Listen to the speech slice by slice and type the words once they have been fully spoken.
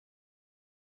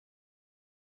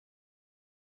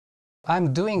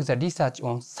I'm doing the research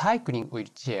on cycling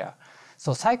wheelchair.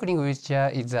 So cycling wheelchair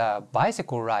is a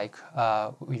bicycle-like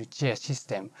wheelchair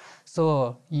system.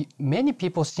 So many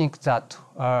people think that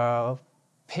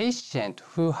patients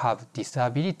who have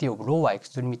disability of lower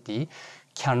extremity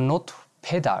cannot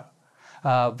pedal,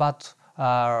 but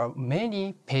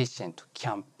many patients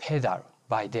can pedal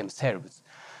by themselves.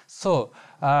 So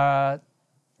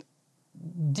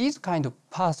this kind of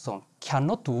person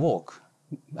cannot walk,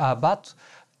 but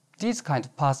this kind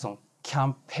of person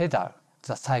can pedal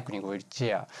the cycling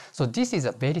wheelchair. So this is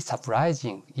a very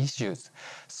surprising issue.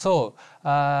 So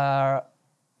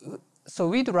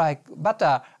we'd like,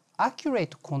 but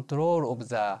accurate control of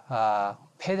the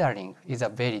pedaling is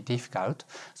very difficult.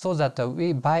 So that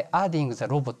by adding the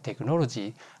robot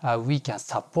technology, we can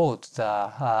support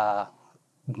the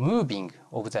moving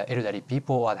of the elderly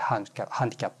people or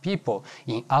handicapped people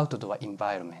in outdoor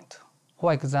environment.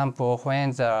 For example,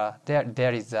 when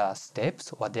there is a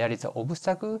steps or there is an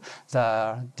obstacle,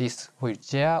 this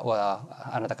wheelchair or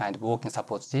another kind of walking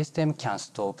support system can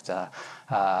stop.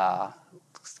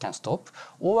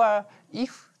 Or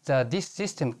if this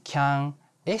system can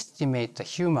estimate the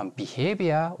human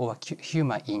behavior or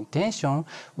human intention,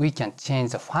 we can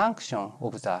change the function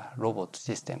of the robot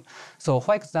system. So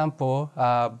for example,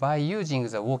 by using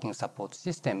the walking support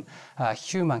system,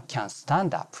 human can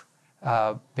stand up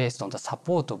based on the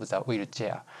support of the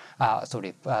wheelchair,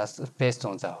 based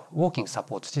on the walking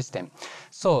support system.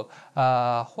 So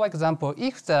for example,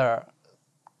 if the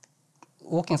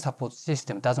walking support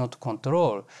system does not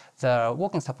control, the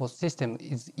walking support system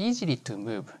is easily to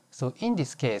move. So in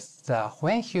this case,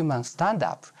 when humans stand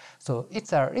up, so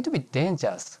it's a little bit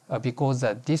dangerous because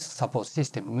this support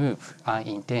system moves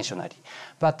unintentionally.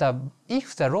 But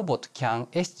if the robot can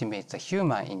estimate the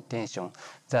human intention,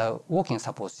 the walking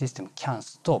support system can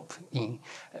stop in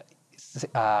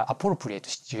appropriate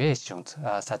situations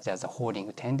such as a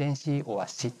holding tendency or a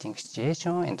sitting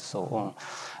situation and so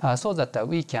on, so that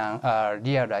we can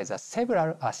realize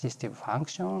several assistive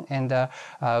functions and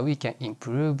we can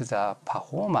improve the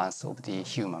performance of the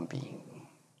human being.